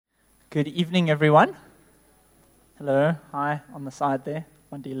Good evening, everyone. Hello, hi, on the side there.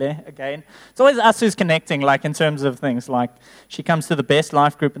 Wandile again. It's always us who's connecting, like in terms of things. Like, she comes to the best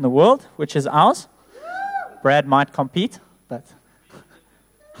life group in the world, which is ours. Brad might compete, but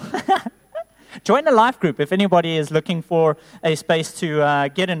join a life group. If anybody is looking for a space to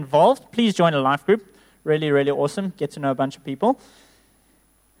get involved, please join a life group. Really, really awesome. Get to know a bunch of people.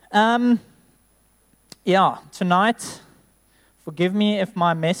 Tonight, forgive me if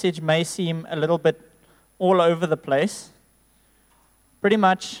my message may seem a little bit all over the place. Pretty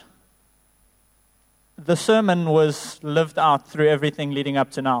much, the sermon was lived out through everything leading up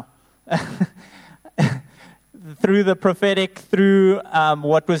to now. Through the prophetic, through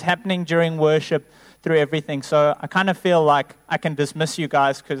what was happening during worship, through everything. So I kind of feel like I can dismiss you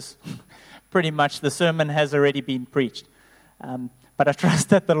guys because pretty much the sermon has already been preached. But I trust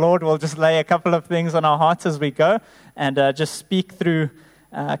that the Lord will just lay a couple of things on our hearts as we go and just speak through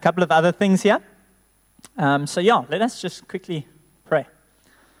a couple of other things here. Let us just quickly pray.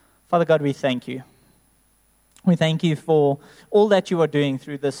 Father God, we thank you. We thank you for all that you are doing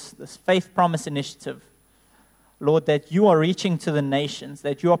through this Faith Promise initiative. Lord, that you are reaching to the nations,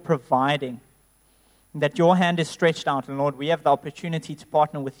 that you are providing, that your hand is stretched out. And Lord, we have the opportunity to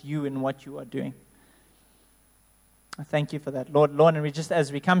partner with you in what you are doing. I thank you for that, Lord. And we just,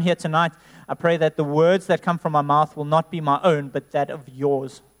 as we come here tonight, I pray that the words that come from my mouth will not be my own, but that of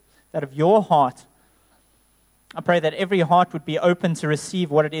yours, that of your heart. I pray that every heart would be open to receive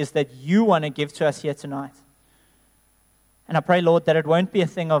what it is that you want to give to us here tonight. And I pray, Lord, that it won't be a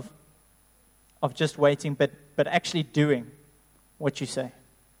thing of just waiting, but actually doing what you say.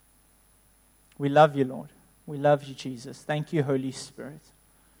 We love you, Lord. We love you, Jesus. Thank you, Holy Spirit.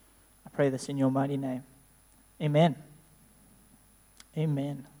 I pray this in your mighty name. Amen.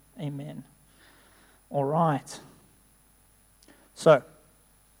 Amen. Amen. All right. So,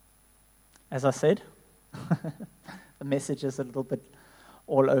 as I said, the message is a little bit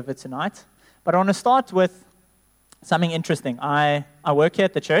all over tonight. But I want to start with something interesting. I work here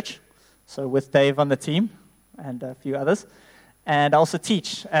at the church, so with Dave on the team and a few others. And I also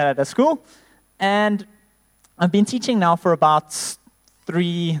teach at a school. And I've been teaching now for about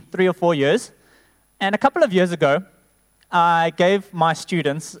three or 4 years. And a couple of years ago, I gave my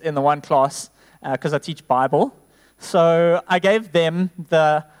students in the one class, because I teach Bible, so I gave them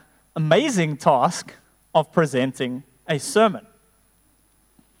the amazing task of presenting a sermon.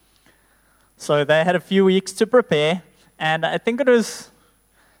 So they had a few weeks to prepare, and I think it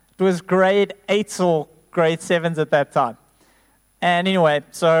was grade 8s or grade 7s at that time. And anyway,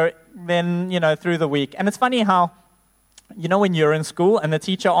 so then, through the week, and it's funny how, when you're in school and the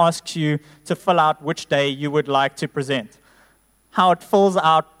teacher asks you to fill out which day you would like to present, how it fills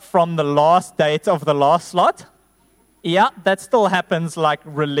out from the last date of the last slot? Yeah, that still happens like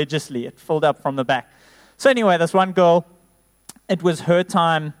religiously. It filled up from the back. So anyway, this one girl, it was her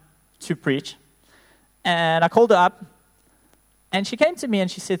time to preach. And I called her up, and she came to me and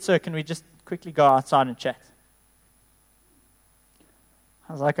she said, "Sir, can we just quickly go outside and chat?"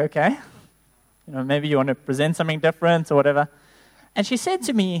 I was like, okay. Maybe you want to present something different or whatever. And she said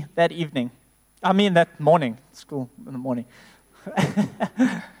to me that morning, school in the morning.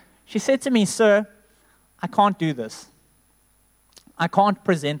 She said to me, "Sir, I can't do this. I can't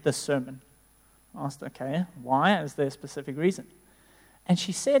present this sermon." I asked, okay, why? Is there a specific reason? And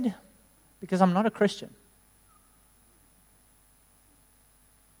she said, "Because I'm not a Christian."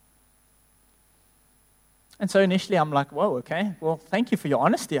 And so initially I'm like, whoa, okay, well, thank you for your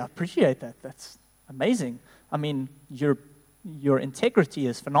honesty. I appreciate that. That's amazing. I mean, your integrity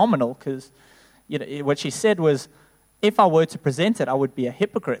is phenomenal because what she said was, if I were to present it, I would be a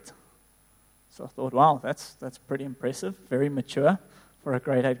hypocrite. So I thought, wow, that's pretty impressive, very mature for a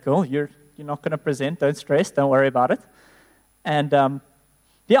grade 8 girl. You're not going to present, don't stress, don't worry about it. And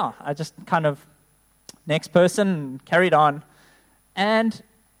I just kind of, next person, carried on. And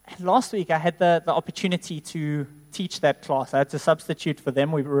last week I had the opportunity to teach that class. I had to substitute for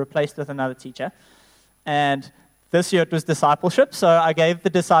them. We were replaced with another teacher. And this year it was discipleship, so I gave the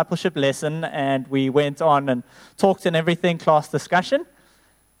discipleship lesson, and we went on and talked and everything, class discussion.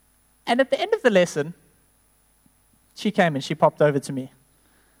 And at the end of the lesson, she came and she popped over to me.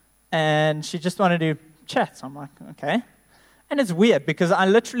 And she just wanted to chat. So I'm like, okay. And it's weird because I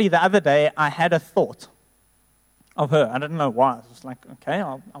literally, the other day, I had a thought of her. I didn't know why. I was like, okay,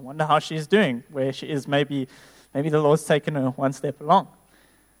 I wonder how she's doing, where she is. Maybe the Lord's taken her one step along.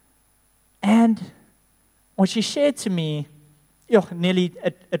 And what she shared to me,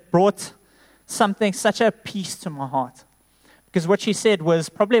 it brought such a peace to my heart. Because what she said was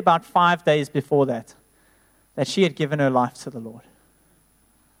probably about 5 days before that she had given her life to the Lord.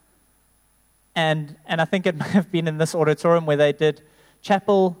 And I think it may have been in this auditorium where they did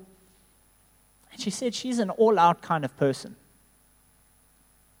chapel. And she said she's an all-out kind of person.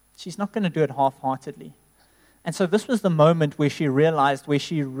 She's not going to do it half-heartedly. And so this was the moment where she realized, where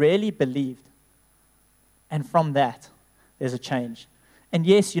she really believed. And from that, there's a change. And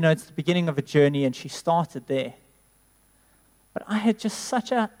yes, it's the beginning of a journey, and she started there. But I had just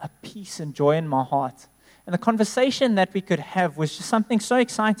such a peace and joy in my heart. And the conversation that we could have was just something so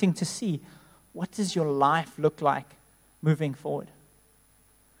exciting to see. What does your life look like moving forward?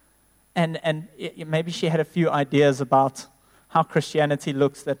 And maybe she had a few ideas about how Christianity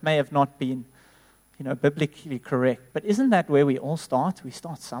looks that may have not been, biblically correct. But isn't that where we all start? We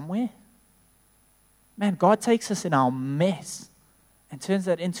start somewhere. Man, God takes us in our mess and turns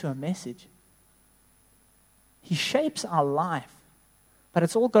that into a message. He shapes our life, but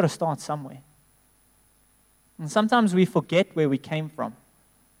it's all got to start somewhere. And sometimes we forget where we came from.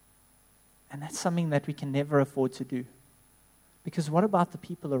 And that's something that we can never afford to do. Because what about the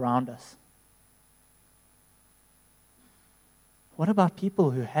people around us? What about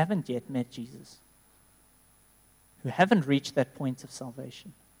people who haven't yet met Jesus? Who haven't reached that point of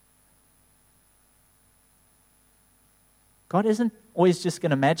salvation? God isn't always just going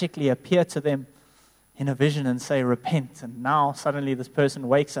to magically appear to them in a vision and say, repent, and now suddenly this person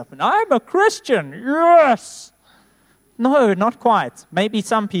wakes up and, I'm a Christian, yes! No, not quite. Maybe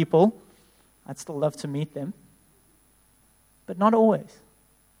some people, I'd still love to meet them, but not always.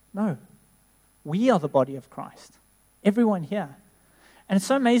 No. We are the body of Christ. Everyone here. And it's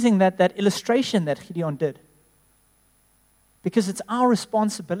so amazing that illustration that Gideon did. Because it's our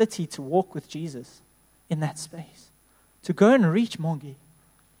responsibility to walk with Jesus in that space. To go and reach Mongi.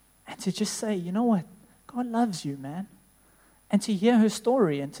 And to just say, you know what? God loves you, man. And to hear her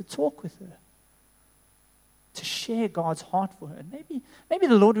story and to talk with her. To share God's heart for her. Maybe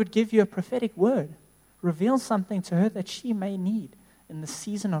the Lord would give you a prophetic word. Reveal something to her that she may need in the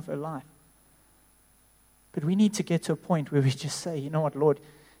season of her life. But we need to get to a point where we just say, you know what, Lord,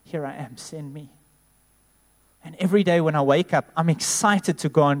 here I am, send me. And every day when I wake up, I'm excited to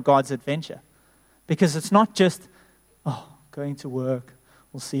go on God's adventure. Because it's not just, going to work,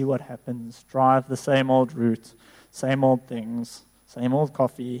 we'll see what happens, drive the same old route, same old things, same old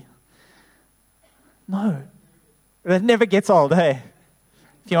coffee. No, that never gets old, hey?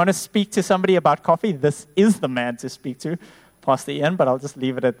 If you want to speak to somebody about coffee, this is the man to speak to, Pastor Ian, but I'll just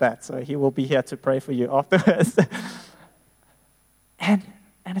leave it at that. So he will be here to pray for you afterwards. And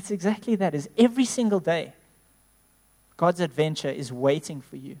it's exactly that, is every single day, God's adventure is waiting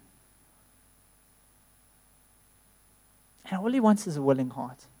for you. And all he wants is a willing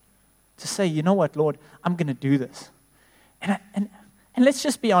heart to say, you know what, Lord, I'm going to do this. And let's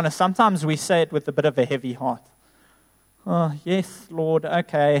just be honest, sometimes we say it with a bit of a heavy heart. Oh, yes, Lord,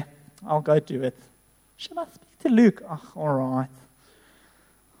 okay, I'll go do it. Should I speak to Luke? Oh, all right.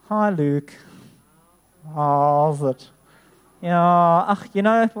 Hi, Luke. How's it? Yeah,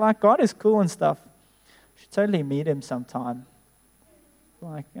 God is cool and stuff. You should totally meet him sometime.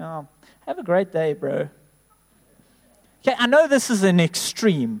 Have a great day, bro. Okay, I know this is an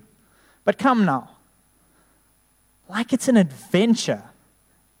extreme, but come now. Like it's an adventure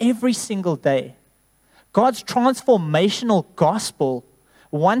every single day. God's transformational gospel,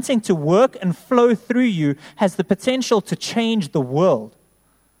 wanting to work and flow through you, has the potential to change the world.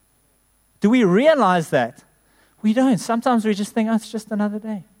 Do we realize that? We don't. Sometimes we just think, it's just another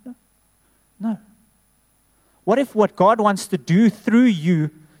day. No. What if what God wants to do through you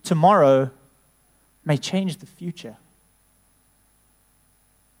tomorrow may change the future?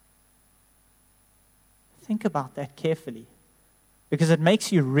 Think about that carefully, because it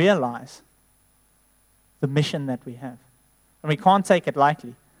makes you realize the mission that we have. And we can't take it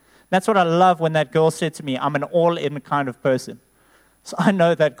lightly. That's what I love when that girl said to me, I'm an all-in kind of person. So I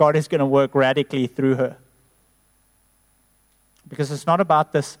know that God is going to work radically through her. Because it's not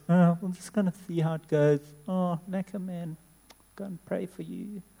about this, we're just going to see how it goes. Oh, Naka, man, go and pray for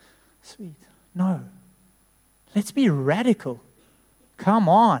you. Sweet. No. Let's be radical. Come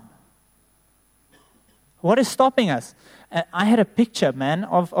on. What is stopping us? I had a picture, man,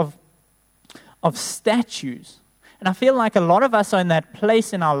 of statues. And I feel like a lot of us are in that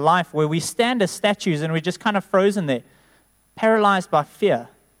place in our life where we stand as statues and we're just kind of frozen there, paralyzed by fear.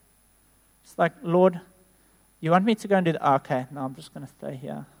 It's like, Lord, you want me to go and do that? Okay, no, I'm just going to stay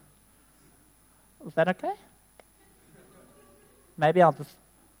here. Is that okay? Maybe I'll just...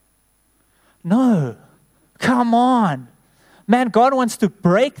 No. Come on. Man, God wants to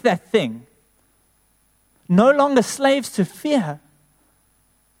break that thing. No longer slaves to fear.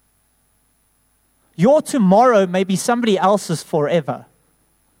 Your tomorrow may be somebody else's forever.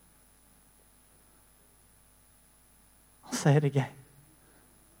 I'll say it again.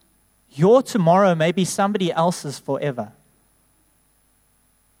 Your tomorrow may be somebody else's forever.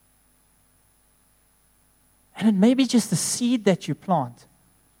 And it may be just the seed that you plant.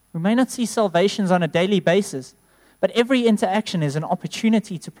 We may not see salvations on a daily basis, but every interaction is an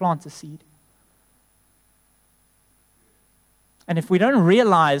opportunity to plant a seed. And if we don't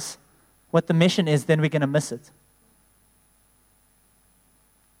realize what the mission is, then we're going to miss it.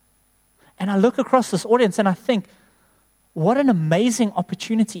 And I look across this audience and I think, what an amazing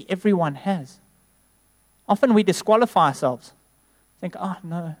opportunity everyone has. Often we disqualify ourselves. Think, oh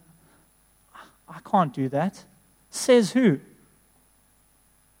no, I can't do that. Says who?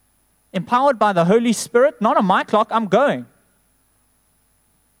 Empowered by the Holy Spirit? Not on my clock, I'm going.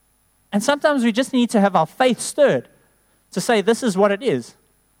 And sometimes we just need to have our faith stirred to say, this is what it is.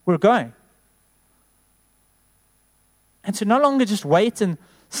 We're going. And to no longer just wait and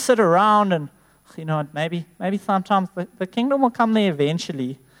sit around and, you know, maybe sometimes the kingdom will come there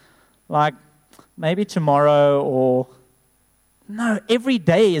eventually. Like, maybe tomorrow or... No, every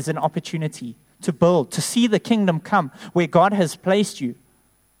day is an opportunity to build, to see the kingdom come where God has placed you.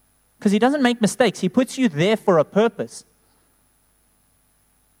 Because He doesn't make mistakes. He puts you there for a purpose.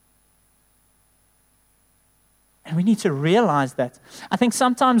 And we need to realize that. I think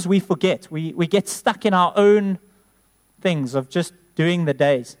sometimes we forget. We get stuck in our own things of just doing the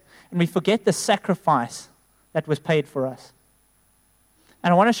days. And we forget the sacrifice that was paid for us.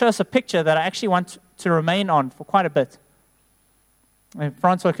 And I want to show us a picture that I actually want to remain on for quite a bit. And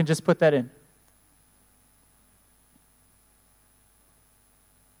Francois can just put that in.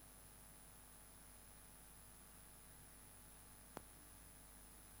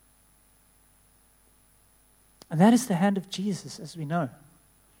 And that is the hand of Jesus, as we know.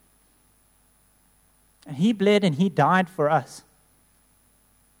 And He bled and He died for us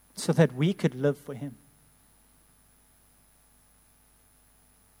so that we could live for Him.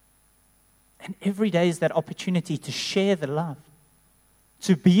 And every day is that opportunity to share the love,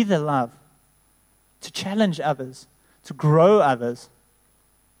 to be the love, to challenge others, to grow others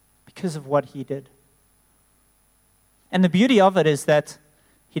because of what He did. And the beauty of it is that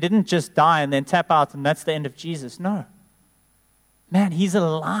He didn't just die and then tap out and that's the end of Jesus. No. Man, He's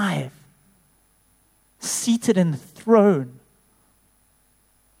alive, seated in the throne.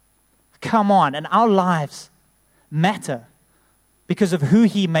 Come on, and our lives matter because of who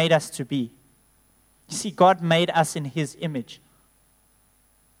He made us to be. You see, God made us in His image.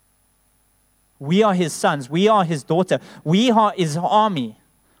 We are His sons. We are His daughter. We are His army.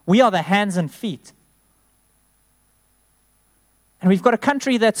 We are the hands and feet. And we've got a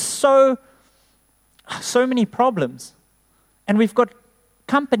country that's so many problems. And we've got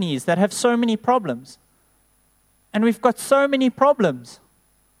companies that have so many problems. And we've got so many problems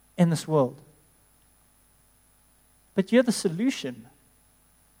in this world. But you're the solution.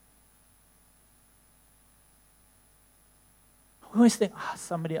 We always think,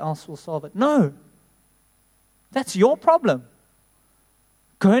 somebody else will solve it. No. That's your problem.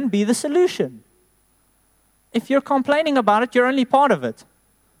 Go and be the solution. If you're complaining about it, you're only part of it.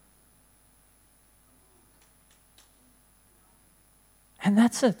 And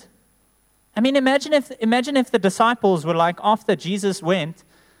that's it. I mean, imagine if the disciples were like, after Jesus went,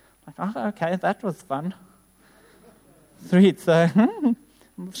 like, oh, okay, that was fun. So I'm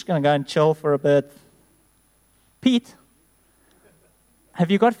just going to go and chill for a bit. Pete,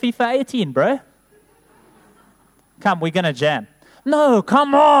 have you got FIFA 18, bro? Come, we're going to jam. No,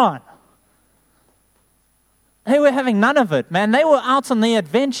 come on. They were having none of it, man. They were out on the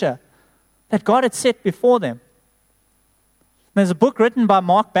adventure that God had set before them. There's a book written by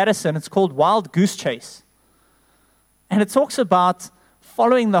Mark Batterson. It's called Wild Goose Chase. And it talks about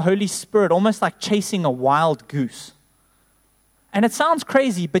following the Holy Spirit, almost like chasing a wild goose. And it sounds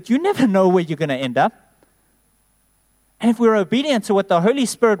crazy, but you never know where you're going to end up. And if we're obedient to what the Holy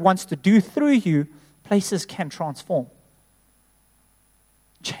Spirit wants to do through you, places can transform.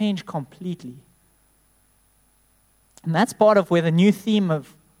 Change completely. And that's part of where the new theme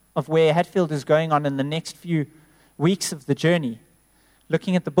of where Hatfield is going on in the next few weeks of the journey.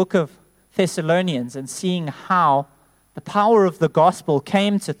 Looking at the book of Thessalonians and seeing how the power of the gospel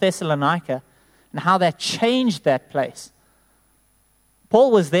came to Thessalonica and how that changed that place.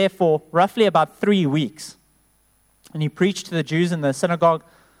 Paul was there for roughly about 3 weeks. And he preached to the Jews in the synagogue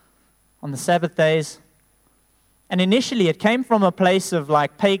on the Sabbath days. And initially it came from a place of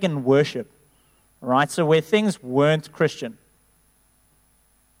like pagan worship. Right, so where things weren't Christian.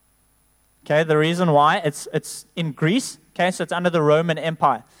 Okay, the reason why, it's in Greece, okay, so it's under the Roman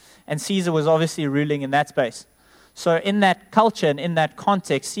Empire. And Caesar was obviously ruling in that space. So in that culture and in that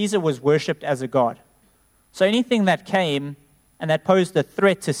context, Caesar was worshipped as a god. So anything that came and that posed a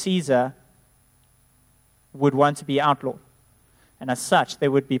threat to Caesar would want to be outlawed. And as such,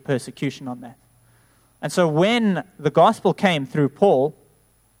 there would be persecution on that. And so when the gospel came through Paul,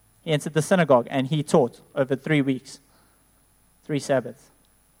 he entered the synagogue and he taught over 3 weeks, 3 Sabbaths.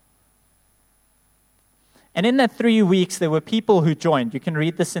 And in that 3 weeks, there were people who joined. You can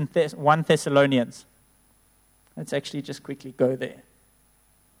read this in 1 Thessalonians. Let's actually just quickly go there.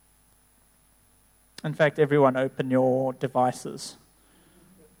 In fact, everyone open your devices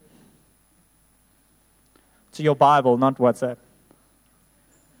to your Bible, not WhatsApp.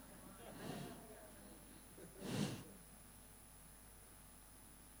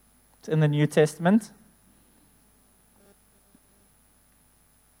 It's in the New Testament.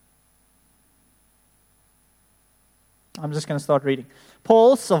 I'm just going to start reading.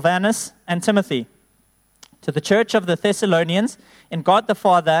 Paul, Silvanus, and Timothy, to the church of the Thessalonians, in God the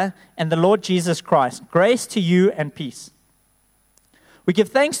Father and the Lord Jesus Christ, grace to you and peace. We give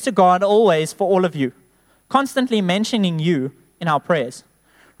thanks to God always for all of you, constantly mentioning you in our prayers,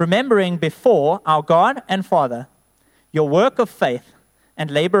 remembering before our God and Father your work of faith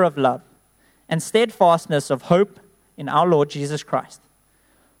and labor of love, and steadfastness of hope in our Lord Jesus Christ.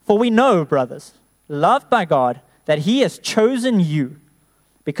 For we know, brothers, loved by God, that He has chosen you,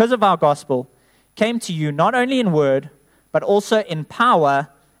 because of our gospel, came to you not only in word, but also in power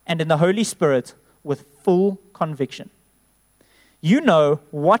and in the Holy Spirit with full conviction. You know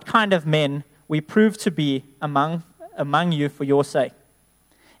what kind of men we proved to be among you for your sake.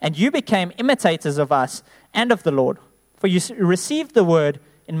 And you became imitators of us and of the Lord, for you received the word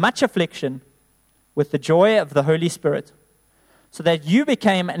in much affliction with the joy of the Holy Spirit, so that you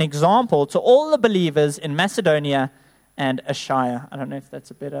became an example to all the believers in Macedonia and Achaia. I don't know if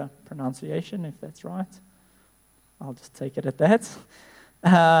that's a better pronunciation, if that's right. I'll just take it at that.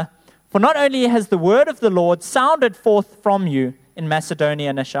 For not only has the word of the Lord sounded forth from you in Macedonia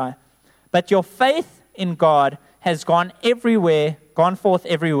and Achaia, but your faith in God has gone forth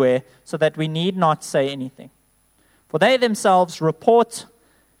everywhere, so that we need not say anything. For they themselves report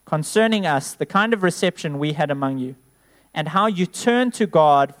concerning us the kind of reception we had among you, and how you turned to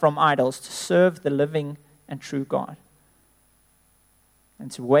God from idols to serve the living and true God,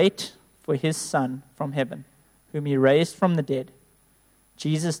 and to wait for His Son from heaven, whom He raised from the dead.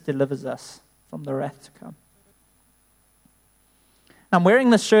 Jesus delivers us from the wrath to come. I'm wearing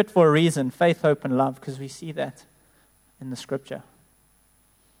this shirt for a reason, faith, hope, and love, because we see that in the scripture.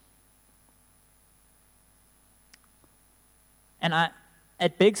 And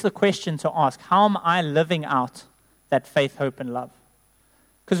it begs the question to ask, how am I living out that faith, hope, and love?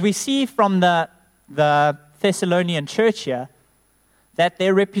 Because we see from the Thessalonian church here that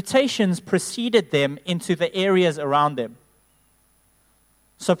their reputations preceded them into the areas around them.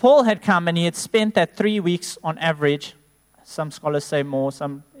 So Paul had come and he had spent that 3 weeks on average. Some scholars say more,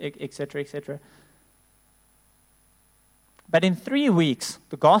 some etc., etc. But in 3 weeks,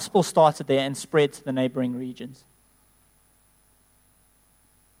 the gospel started there and spread to the neighboring regions.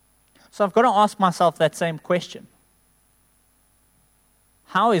 So I've got to ask myself that same question.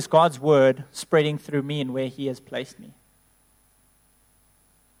 How is God's word spreading through me and where He has placed me?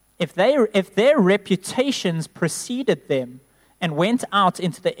 If their reputations preceded them and went out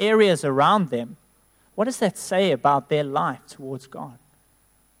into the areas around them, what does that say about their life towards God?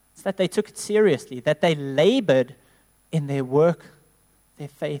 It's that they took it seriously, that they labored in their work, their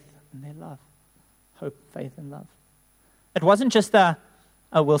faith, and their love. Hope, faith, and love. It wasn't just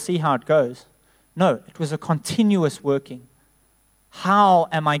we'll see how it goes. No, it was a continuous working. How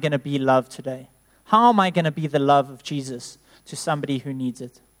am I going to be loved today? How am I going to be the love of Jesus to somebody who needs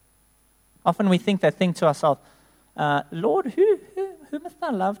it? Often we think to ourselves, Lord, who must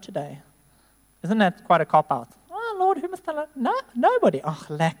I love today? Isn't that quite a cop-out? Oh, Lord, who must I love? No, nobody. Oh,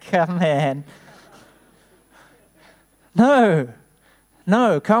 lekker, man.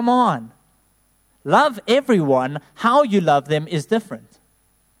 No, come on. Love everyone. How you love them is different.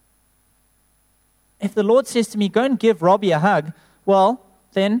 If the Lord says to me, go and give Robbie a hug, well,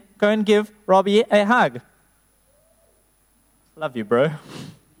 then go and give Robbie a hug. Love you, bro.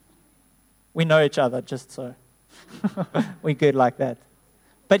 We know each other, just so. We're good like that.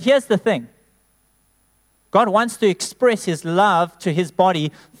 But here's the thing. God wants to express His love to His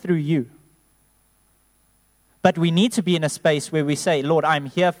body through you. But we need to be in a space where we say, Lord, I'm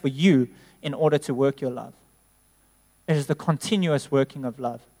here for you in order to work your love. It is the continuous working of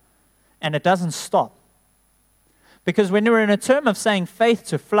love. And it doesn't stop. Because when you're in a term of saying faith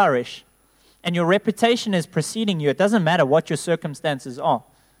to flourish, and your reputation is preceding you, it doesn't matter what your circumstances are.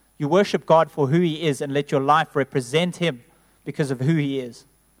 You worship God for who He is and let your life represent Him because of who He is.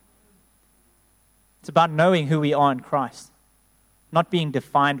 It's about knowing who we are in Christ, not being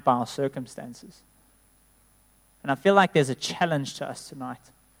defined by our circumstances. And I feel like there's a challenge to us tonight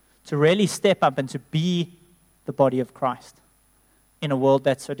to really step up and to be the body of Christ in a world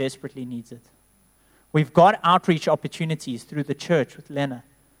that so desperately needs it. We've got outreach opportunities through the church with Lena.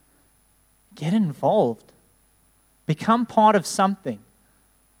 Get involved. Become part of something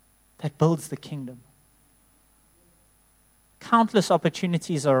that builds the kingdom. Countless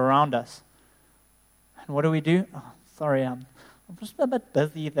opportunities are around us. And what do? Oh, sorry, I'm just a bit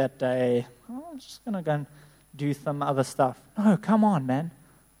busy that day. Oh, I'm just going to go and do some other stuff. No, come on, man.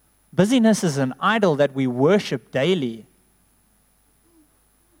 Busyness is an idol that we worship daily.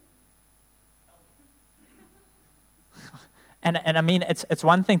 And I mean, it's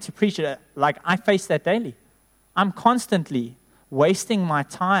one thing to preach it. Like, I face that daily. I'm constantly wasting my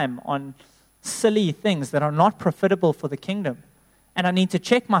time on silly things that are not profitable for the kingdom. And I need to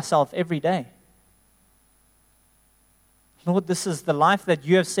check myself every day. Lord, this is the life that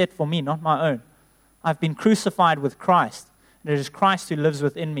you have set for me, not my own. I've been crucified with Christ. And it is Christ who lives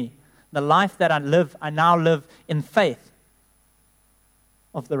within me. The life that I now live in faith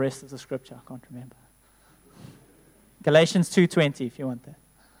of the rest of the scripture. I can't remember. Galatians 2:20, if you want that.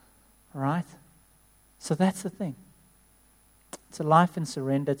 All right? So that's the thing. It's a life in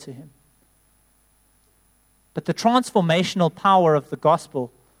surrender to Him. But the transformational power of the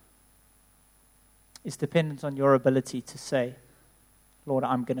gospel is dependent on your ability to say, Lord,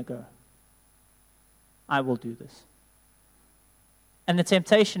 I'm going to go. I will do this. And the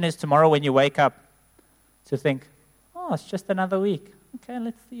temptation is tomorrow when you wake up to think, oh, it's just another week. Okay,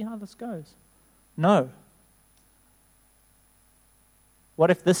 let's see how this goes. No. What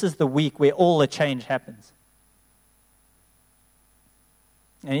if this is the week where all the change happens?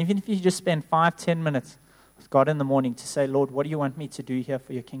 And even if you just spend 5-10 minutes with God in the morning to say, Lord, what do you want me to do here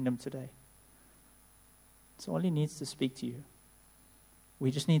for your kingdom today? That's all He needs to speak to you.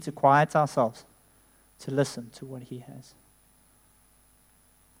 We just need to quiet ourselves to listen to what He has.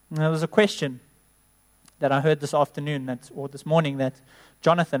 And there was a question that I heard this afternoon, or this morning, that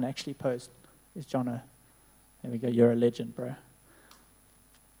Jonathan actually posed. Is Jono? There we go, you're a legend, bro.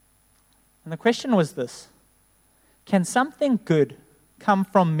 And the question was this: can something good come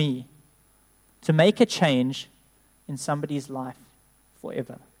from me to make a change in somebody's life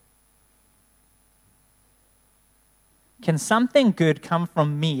forever? Can something good come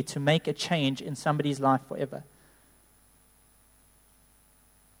from me to make a change in somebody's life forever?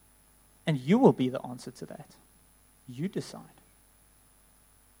 And you will be the answer to that. You decide.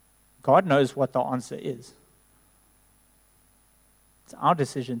 God knows what the answer is. It's our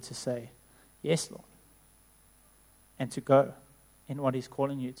decision to say, yes, Lord, and to go in what He's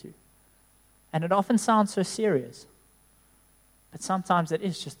calling you to. And it often sounds so serious, but sometimes it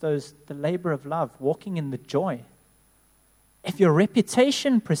is just the labor of love, walking in the joy. If your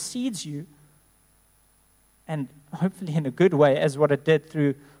reputation precedes you, and hopefully in a good way, as what it did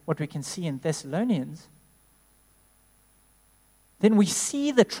through what we can see in Thessalonians, then we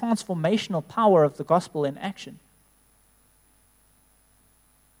see the transformational power of the gospel in action.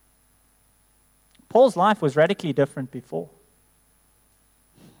 Paul's life was radically different before.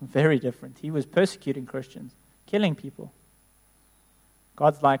 Very different. He was persecuting Christians, killing people.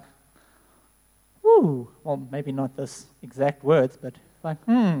 God's like, woo, well, maybe not this exact words, but like,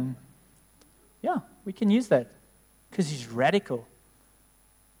 yeah, we can use that because He's radical.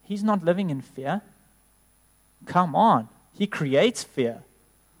 He's not living in fear. Come on. He creates fear.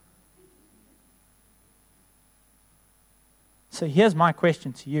 So here's my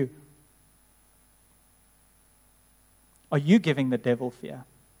question to you. Are you giving the devil fear?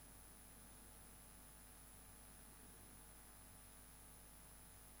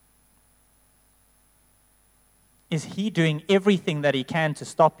 Is he doing everything that he can to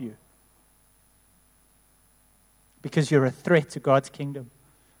stop you? Because you're a threat to God's kingdom,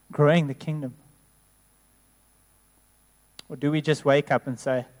 growing the kingdom. Or do we just wake up and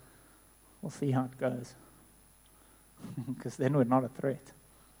say, we'll see how it goes? Because then we're not a threat.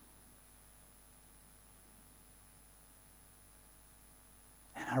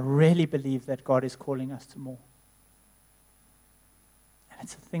 And I really believe that God is calling us to more. And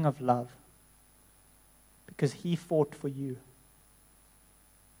it's a thing of love. Because He fought for you.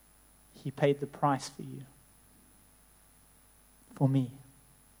 He paid the price for you. For me.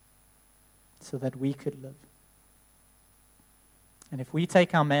 So that we could live. And if we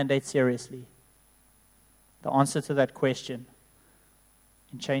take our mandate seriously, the answer to that question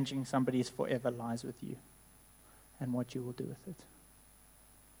in changing somebody's forever lies with you and what you will do with it.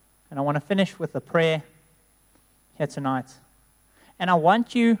 And I want to finish with a prayer here tonight. And I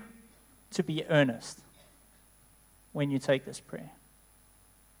want you to be earnest when you take this prayer.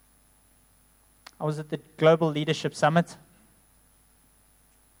 I was at the Global Leadership Summit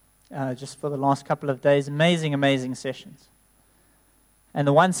just for the last couple of days. Amazing sessions. And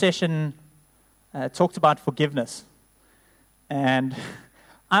the one session talked about forgiveness. And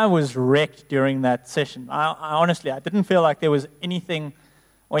I was wrecked during that session. I honestly didn't feel like there was anything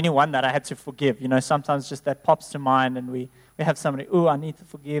or anyone that I had to forgive. Sometimes just that pops to mind, and we have somebody, I need to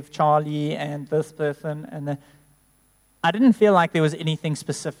forgive Charlie and this person. And then I didn't feel like there was anything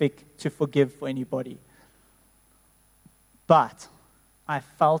specific to forgive for anybody. But I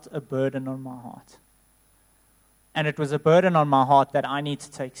felt a burden on my heart. And it was a burden on my heart that I need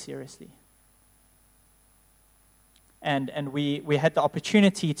to take seriously. And we had the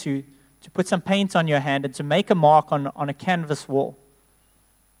opportunity to put some paint on your hand and to make a mark on a canvas wall.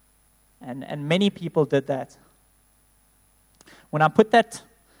 And many people did that. When I put that,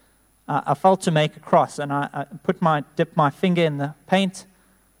 I felt to make a cross, and I dipped my finger in the paint,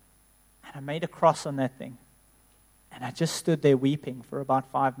 and I made a cross on that thing. And I just stood there weeping for about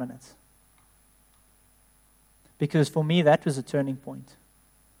 5 minutes. Because for me, that was a turning point.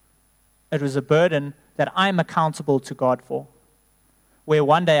 It was a burden that I'm accountable to God for, where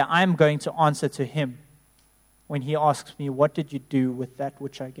one day I'm going to answer to Him when He asks me, what did you do with that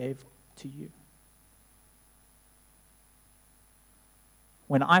which I gave to you?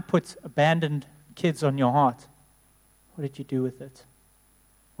 When I put abandoned kids on your heart, what did you do with it?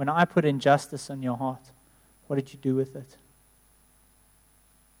 When I put injustice on your heart, what did you do with it?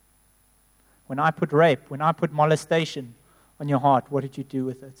 When I put rape, when I put molestation on your heart, what did you do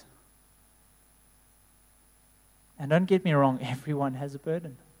with it? And don't get me wrong, everyone has a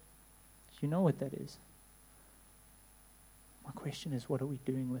burden. You know what that is. My question is, what are we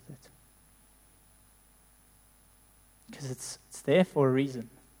doing with it? Because it's there for a reason.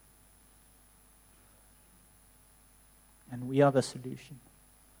 And we are the solution.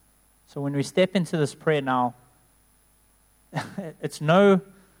 So when we step into this prayer now, it's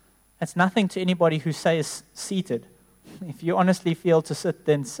nothing to anybody who says seated. If you honestly feel to sit,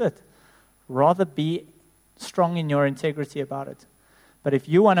 then sit. Rather be strong in your integrity about it. But if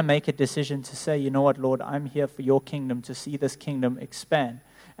you want to make a decision to say, you know what, Lord, I'm here for your kingdom, to see this kingdom expand,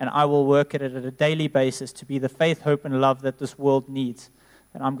 and I will work at it at a daily basis to be the faith, hope, and love that this world needs,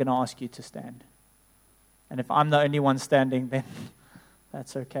 then I'm going to ask you to stand. And if I'm the only one standing, then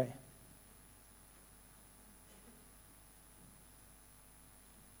that's okay.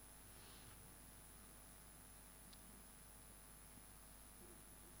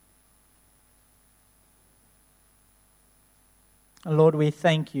 Lord, we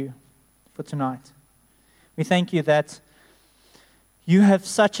thank you for tonight. We thank you that you have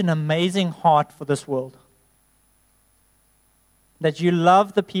such an amazing heart for this world. That you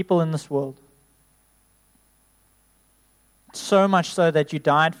love the people in this world. So much so that you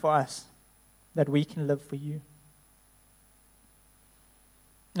died for us, that we can live for you.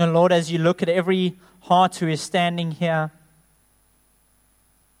 And Lord, as you look at every heart who is standing here,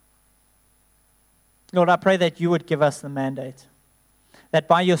 Lord, I pray that you would give us the mandate. That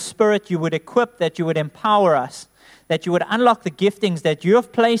by your Spirit you would equip, that you would empower us, that you would unlock the giftings that you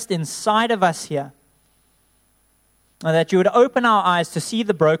have placed inside of us here, and that you would open our eyes to see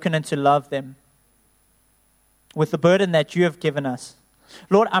the broken and to love them with the burden that you have given us.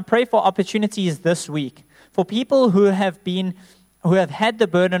 Lord, I pray for opportunities this week, for people who have had the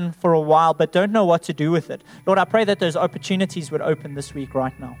burden for a while but don't know what to do with it. Lord, I pray that those opportunities would open this week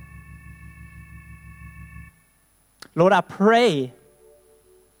right now. Lord, I pray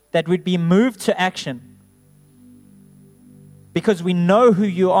that we'd be moved to action because we know who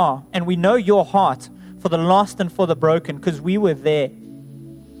you are and we know your heart for the lost and for the broken, because we were there.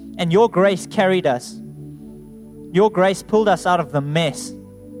 And your grace carried us. Your grace pulled us out of the mess.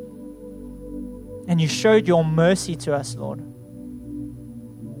 And you showed your mercy to us, Lord.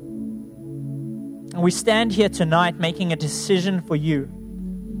 And we stand here tonight making a decision for you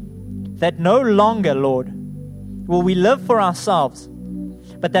that no longer, Lord, will we live for ourselves,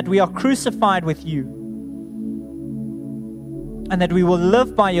 but that we are crucified with you, and that we will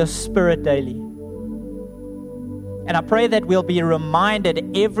live by your Spirit daily. And I pray that we'll be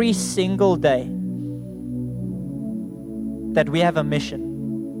reminded every single day that we have a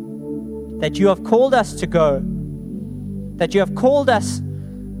mission, that you have called us to go, that you have called us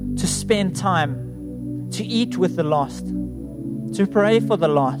to spend time, to eat with the lost, to pray for the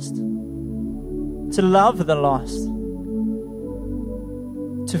lost, to love the lost,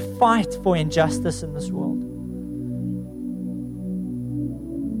 to fight for injustice in this world.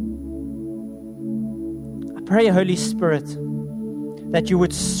 I pray, Holy Spirit, that you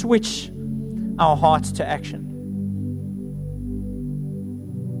would switch our hearts to action.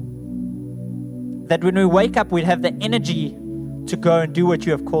 That when we wake up, we'd have the energy to go and do what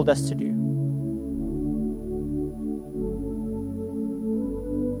you have called us to do.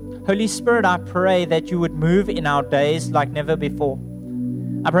 Holy Spirit, I pray that you would move in our days like never before.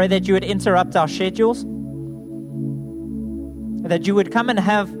 I pray that you would interrupt our schedules, that you would come and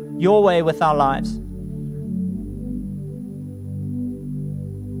have your way with our lives,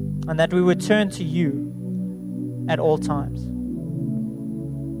 and that we would turn to you at all times.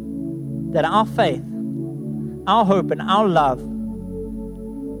 That our faith, our hope, and our love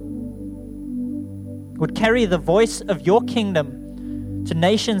would carry the voice of your kingdom to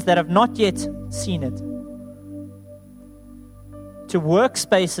nations that have not yet seen it, to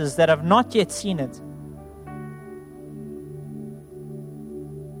workspaces that have not yet seen it,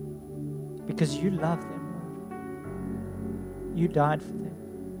 because you love them, Lord. You died for them.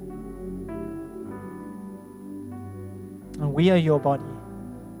 And we are your body.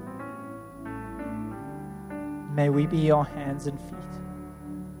 May we be your hands and feet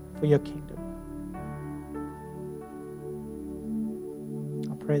for your kingdom.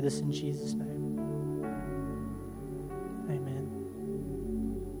 I pray this in Jesus' name. Amen.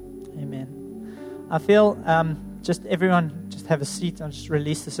 Amen. I feel, just everyone, just have a seat. I'll just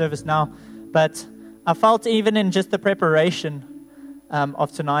release the service now. But I felt even in just the preparation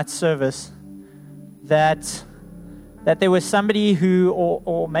of tonight's service that there was somebody who,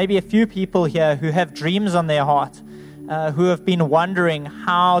 or maybe a few people here who have dreams on their heart, who have been wondering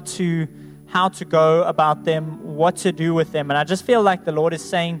how to go about them, what to do with them. And I just feel like the Lord is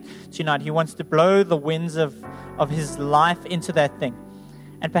saying tonight, He wants to blow the winds of His life into that thing.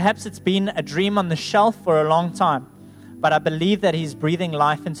 And perhaps it's been a dream on the shelf for a long time, but I believe that He's breathing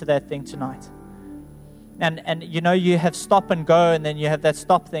life into that thing tonight. And you know, you have stop and go, and then you have that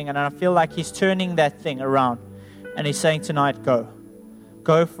stop thing, and I feel like He's turning that thing around. And He's saying tonight, go.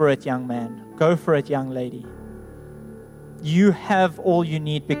 Go for it, young man. Go for it, young lady. You have all you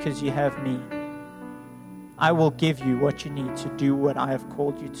need because you have me. I will give you what you need to do what I have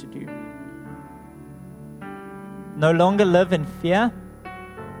called you to do. No longer live in fear,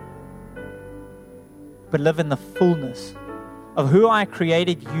 but live in the fullness of who I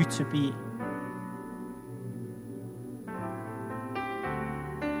created you to be.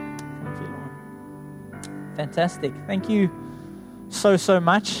 Thank you, Lord. Fantastic. Thank you so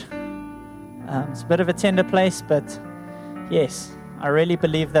much. It's a bit of a tender place, but yes, I really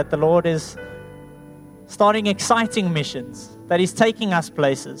believe that the Lord is starting exciting missions, that He's taking us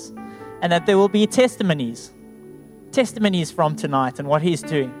places, and that there will be testimonies from tonight and what He's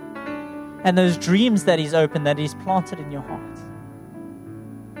doing, and those dreams that He's opened, that He's planted in your heart.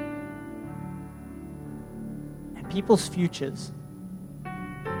 And people's futures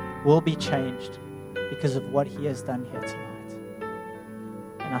will be changed because of what He has done here tonight.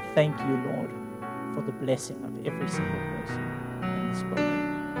 And I thank you, Lord, for the blessing of every single person in this building.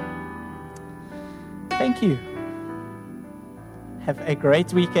 Thank you. Have a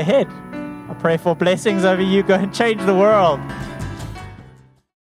great week ahead. I pray for blessings over you. Go and change the world.